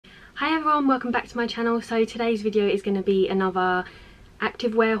Hi everyone, welcome back to my channel. So today's video is going to be another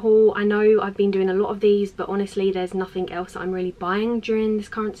activewear haul. I know I've been doing a lot of these, but honestly there's nothing else that I'm really buying during this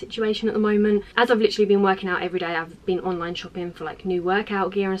current situation at the moment. As I've literally been working out every day, I've been online shopping for like new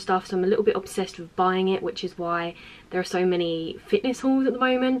workout gear and stuff, so I'm a little bit obsessed with buying it, which is why there are so many fitness hauls at the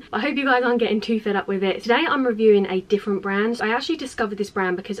moment. I hope you guys aren't getting too fed up with it. Today I'm reviewing a different brand. I actually discovered this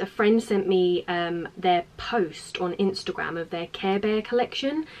brand because a friend sent me their post on Instagram of their Care Bear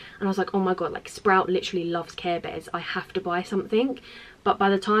collection, and I was like, oh my god, like Sprout literally loves Care Bears, I have to buy something. But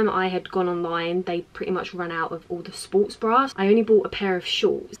by the time I had gone online, they pretty much ran out of all the sports bras. I only bought a pair of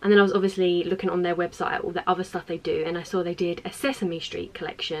shorts, and then I was obviously looking on their website at all the other stuff they do, and I saw they did a Sesame Street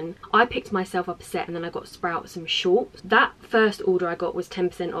collection. I picked myself up a set, and then I got Sprout some shorts. That first order I got was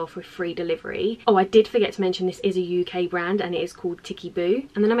 10% off with free delivery. Oh, I did forget to mention this is a UK brand and it is called Tikiboo.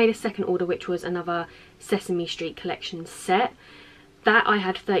 And then I made a second order, which was another Sesame Street collection set. That I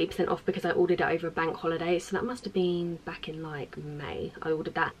had 30% off because I ordered it over a bank holiday, so that must have been back in like May I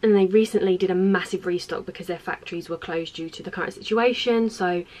ordered that. And they recently did a massive restock because their factories were closed due to the current situation,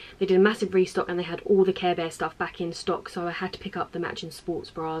 so they did a massive restock and they had all the Care Bear stuff back in stock, so I had to pick up the matching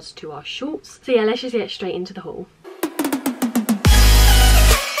sports bras to our shorts. So yeah, let's just get straight into the haul.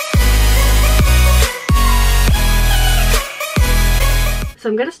 So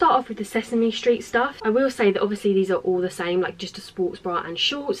I'm going to start off with the Sesame Street stuff. I will say that obviously these are all the same, like just a sports bra and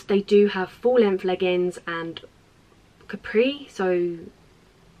shorts. They do have full length leggings and capri, so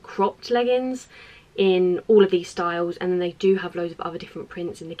cropped leggings in all of these styles, and then they do have loads of other different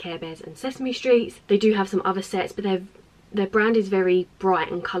prints in the Care Bears and Sesame Streets. They do have some other sets, but their brand is very bright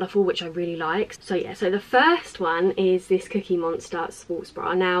and colourful, which I really like. So yeah, so the first one is this Cookie Monster sports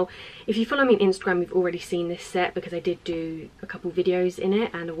bra. Now, if you follow me on Instagram, you've already seen this set because I did do a couple videos in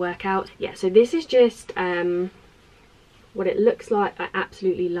it and a workout. Yeah, so this is just what it looks like. I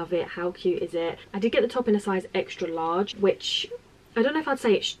absolutely love it. How cute is it? I did get the top in a size extra large, which I don't know if I'd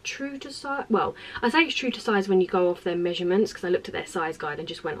say it's true to size. Well, I say it's true to size when you go off their measurements, because I looked at their size guide and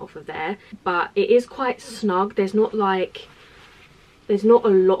just went off of there. But it is quite snug. There's not a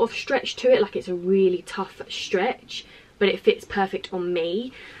lot of stretch to it. Like, it's a really tough stretch, but it fits perfect on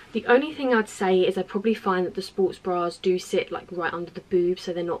me. The only thing I'd say is I probably find that the sports bras do sit like right under the boob,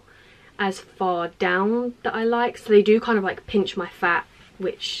 so they're not as far down that I like. So they do kind of like pinch my fat,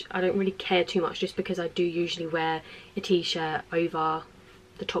 which I don't really care too much, just because I do usually wear a t-shirt over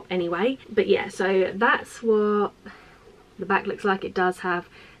the top anyway. But yeah, so that's what the back looks like. It does have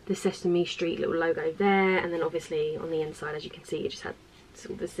the Sesame Street little logo there, and then obviously on the inside, as you can see, it just had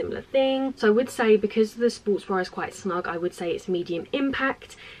sort of a similar thing. So I would say, because the sports bra is quite snug, I would say it's medium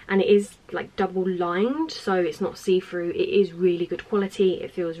impact, and it is like double lined, so it's not see-through. It is really good quality.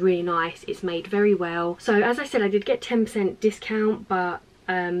 It feels really nice. It's made very well. So as I said, I did get 10% discount, but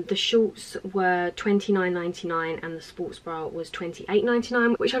the shorts were $29.99 and the sports bra was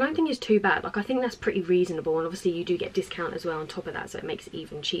 $28.99, which I don't think is too bad. Like, I think that's pretty reasonable, and obviously you do get discount as well on top of that, so it makes it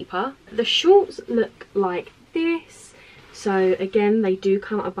even cheaper. The shorts look like this. So again, they do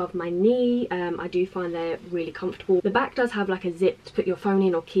come above my knee. I do find they're really comfortable. The back does have like a zip to put your phone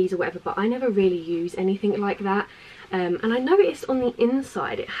in or keys or whatever, but I never really use anything like that. And I noticed on the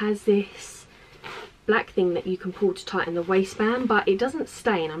inside it has this black thing that you can pull to tighten the waistband, but it doesn't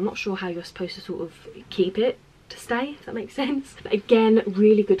stay, and I'm not sure how you're supposed to sort of keep it to stay, if that makes sense. But again,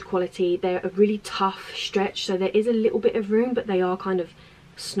 really good quality. They're a really tough stretch, so there is a little bit of room, but they are kind of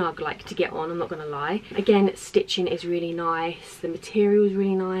snug like to get on, I'm not gonna lie. Again, stitching is really nice, the material is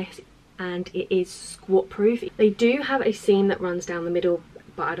really nice, and it is squat proof. They do have a seam that runs down the middle,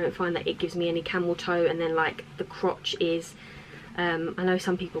 but I don't find that it gives me any camel toe. And then like the crotch is I know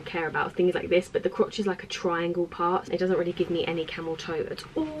some people care about things like this, but the crotch is like a triangle part. It doesn't really give me any camel toe at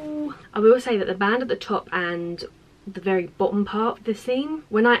all. I will say that the band at the top and the very bottom part of the seam,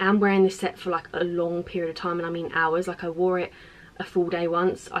 when I am wearing this set for like a long period of time, and I mean hours, like I wore it a full day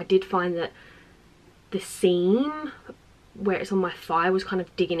once, I did find that the seam where it's on my thigh was kind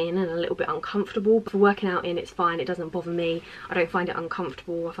of digging in and a little bit uncomfortable. But for working out in, it's fine. It doesn't bother me. I don't find it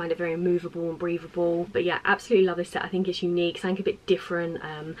uncomfortable. I find it very movable and breathable. But yeah, absolutely love this set. I think it's unique, something a bit different,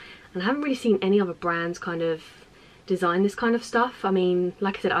 and I haven't really seen any other brands kind of design this kind of stuff. I mean,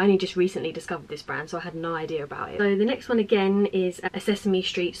 like I said, I only just recently discovered this brand, so I had no idea about it. So the next one again is a Sesame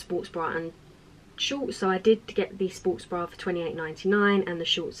Street sports bra and shorts. So I did get the sports bra for $28.99 and the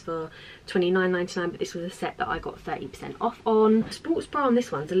shorts for $29.99, but this was a set that I got 30% off on. The sports bra on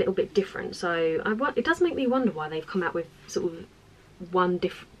this one's a little bit different, so it does make me wonder why they've come out with sort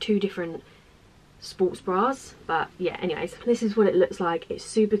of two different sports bras. But yeah, anyways, this is what it looks like. It's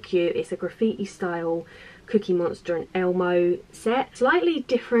super cute. It's a graffiti style Cookie Monster and Elmo set. Slightly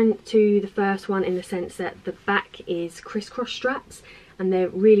different to the first one in the sense that the back is crisscross straps and they're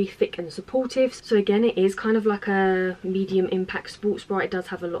really thick and supportive. So again, it is kind of like a medium impact sports bra. It does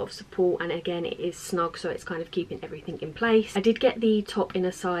have a lot of support, and again, it is snug, so it's kind of keeping everything in place. I did get the top in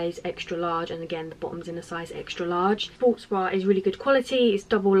a size extra large, and again the bottom's in a size extra large. Sports bra is really good quality. It's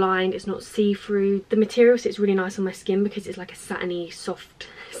double lined, it's not see-through. The material sits really nice on my skin because it's like a satiny, soft,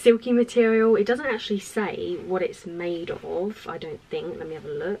 silky material. It doesn't actually say what it's made of, I don't think. Let me have a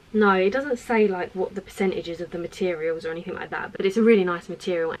look. No, it doesn't say like what the percentages of the materials or anything like that, but it's a really nice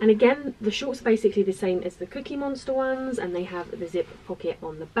material. And again, the shorts are basically the same as the Cookie Monster ones, and they have the zip pocket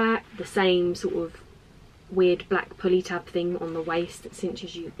on the back, the same sort of weird black pulley tab thing on the waist that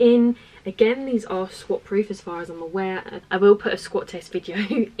cinches you in. Again, these are squat proof as far as I'm aware. I will put a squat test video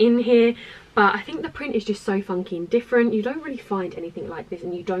in here, but I think the print is just so funky and different. You don't really find anything like this,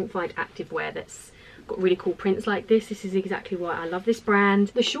 and you don't find activewear that's got really cool prints like this. This is exactly why I love this brand.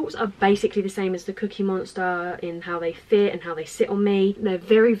 The shorts are basically the same as the Cookie Monster in how they fit and how they sit on me. They're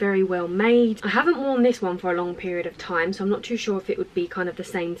very, very well made. I haven't worn this one for a long period of time, so I'm not too sure if it would be kind of the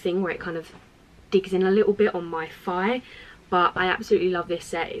same thing where it kind of digs in a little bit on my thigh, but I absolutely love this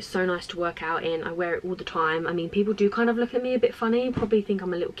set. It's so nice to work out in. I wear it all the time. I mean, people do kind of look at me a bit funny, probably think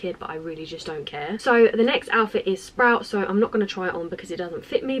I'm a little kid, but I really just don't care. So the next outfit is Sprout, so I'm not going to try it on because it doesn't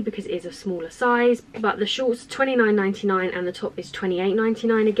fit me because it is a smaller size, but the shorts $29.99 and the top is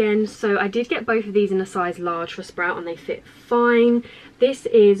 $28.99 again. So I did get both of these in a size large for Sprout and they fit fine. This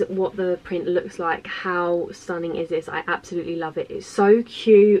is what the print looks like. How stunning is this? I absolutely love it. It's so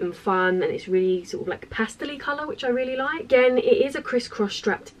cute and fun, and it's really sort of like pastel-y colour, which I really like. Again, it is a crisscross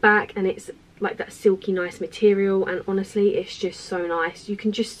strapped back, and it's like that silky nice material, and honestly it's just so nice. You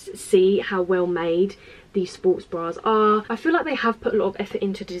can just see how well made these sports bras are. I feel like they have put a lot of effort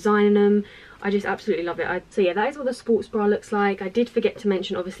into designing them. I just absolutely love it. So yeah, that is what the sports bra looks like. I did forget to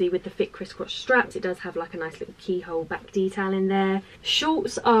mention, obviously, with the thick crisscross straps, it does have like a nice little keyhole back detail in there.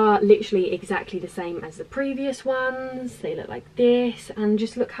 Shorts are literally exactly the same as the previous ones. They look like this, and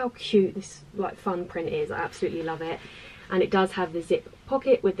just look how cute this like fun print is. I absolutely love it. And it does have the zip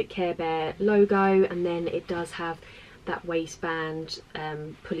pocket with the Care Bear logo, and then it does have that waistband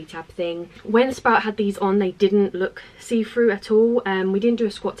pulley tab thing. When Sprout had these on, they didn't look see-through at all. We didn't do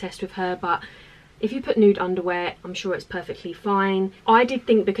a squat test with her, but if you put nude underwear, I'm sure it's perfectly fine. I did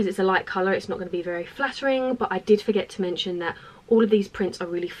think because it's a light colour, it's not going to be very flattering, but I did forget to mention that all of these prints are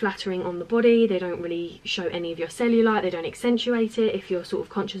really flattering on the body. They don't really show any of your cellulite, they don't accentuate it if you're sort of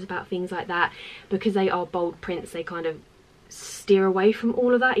conscious about things like that. Because they are bold prints, they kind of steer away from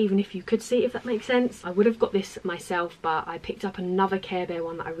all of that, even if you could see, if that makes sense. I would have got this myself, but I picked up another Care Bear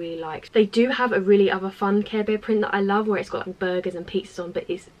one that I really liked. They do have a really other fun Care Bear print that I love, where it's got like burgers and pizzas on, but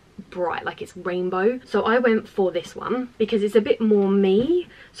it's bright, like it's rainbow. So I went for this one because it's a bit more me.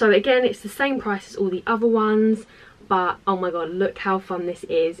 So again, it's the same price as all the other ones, but oh my god, look how fun this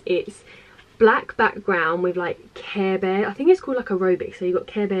is. It's black background with like Care Bear, I think it's called like aerobics, so you've got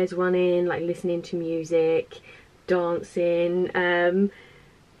Care Bears running, like listening to music, dancing.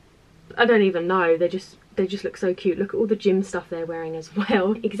 I don't even know, they just look so cute. Look at all the gym stuff they're wearing as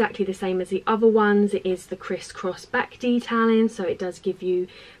well. Exactly the same as the other ones. It is the crisscross back detailing, so it does give you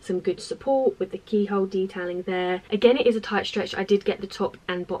some good support with the keyhole detailing there. Again, it is a tight stretch. I did get the top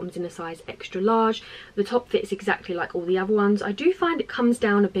and bottoms in a size extra large. The top fits exactly like all the other ones. I do find it comes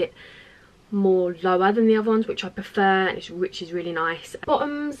down a bit more lower than the other ones, which I prefer, and which is really nice.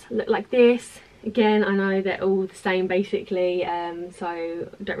 Bottoms look like this. Again, I know they're all the same basically, so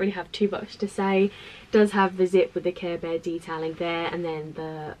I don't really have too much to say. It does have the zip with the Care Bear detailing there, and then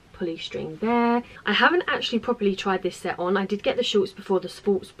the pulley string there. I haven't actually properly tried this set on. I did get the shorts before the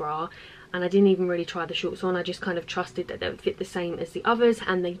sports bra, and I didn't even really try the shorts on. I just kind of trusted that they would fit the same as the others,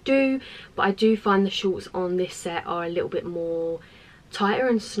 and they do. But I do find the shorts on this set are a little bit more tighter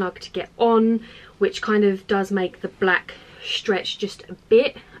and snug to get on, which kind of does make the black stretch just a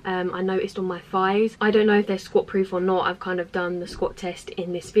bit. I noticed on my thighs. I don't know if they're squat proof or not. I've kind of done the squat test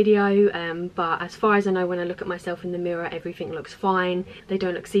in this video, but as far as I know, when I look at myself in the mirror, everything looks fine. They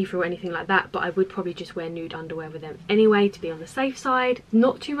don't look see-through or anything like that, but I would probably just wear nude underwear with them anyway to be on the safe side.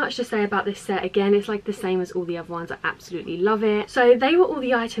 Not too much to say about this set. Again, it's like the same as all the other ones. I absolutely love it. So they were all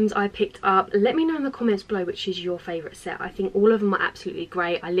the items I picked up. Let me know in the comments below which is your favourite set. I think all of them are absolutely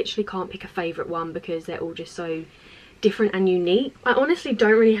great. I literally can't pick a favourite one because they're all just so different and unique. I honestly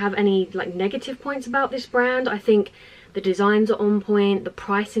don't really have any like negative points about this brand. I think The designs are on point, the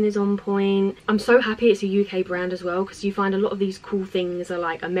pricing is on point. I'm so happy it's a UK brand as well, because you find a lot of these cool things are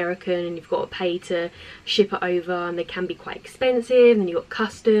like American and you've got to pay to ship it over, and they can be quite expensive, and you've got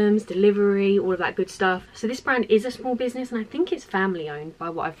customs, delivery, all of that good stuff. So this brand is a small business, and I think it's family owned by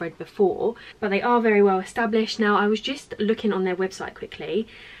what I've read before, but they are very well established. Now I was just looking on their website quickly.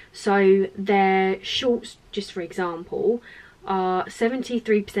 So their shorts, just for example, are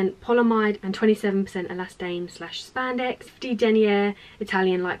 73% polyamide and 27% elastane/spandex, 50 denier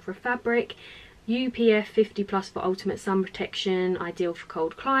Italian lycra fabric, UPF 50+ for ultimate sun protection, ideal for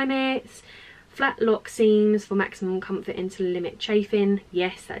cold climates, flat lock seams for maximum comfort into limit chafing.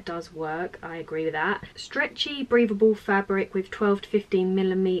 Yes, that does work, I agree with that. Stretchy breathable fabric with 12 to 15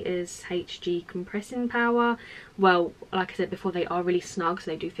 millimeters HG compressing power. Well, like I said before, they are really snug, so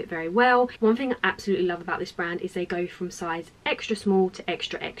they do fit very well. One thing I absolutely love about this brand is they go from size extra small to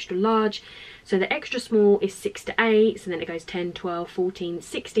extra large. So the extra small is 6 to 8, so then it goes 10, 12, 14,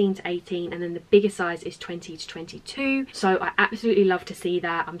 16 to 18, and then the biggest size is 20 to 22. So I absolutely love to see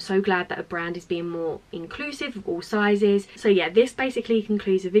that. I'm so glad that a brand is being more inclusive of all sizes. So yeah, this basically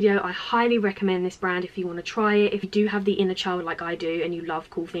concludes the video. I highly recommend this brand if you want to try it. If you do have the inner child like I do and you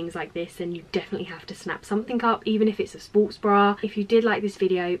love cool things like this, then you definitely have to snap something up, even if it's a sports bra. If you did like this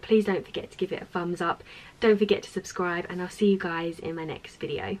video, please don't forget to give it a thumbs up. Don't forget to subscribe, and I'll see you guys in my next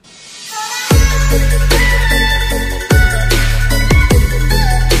video.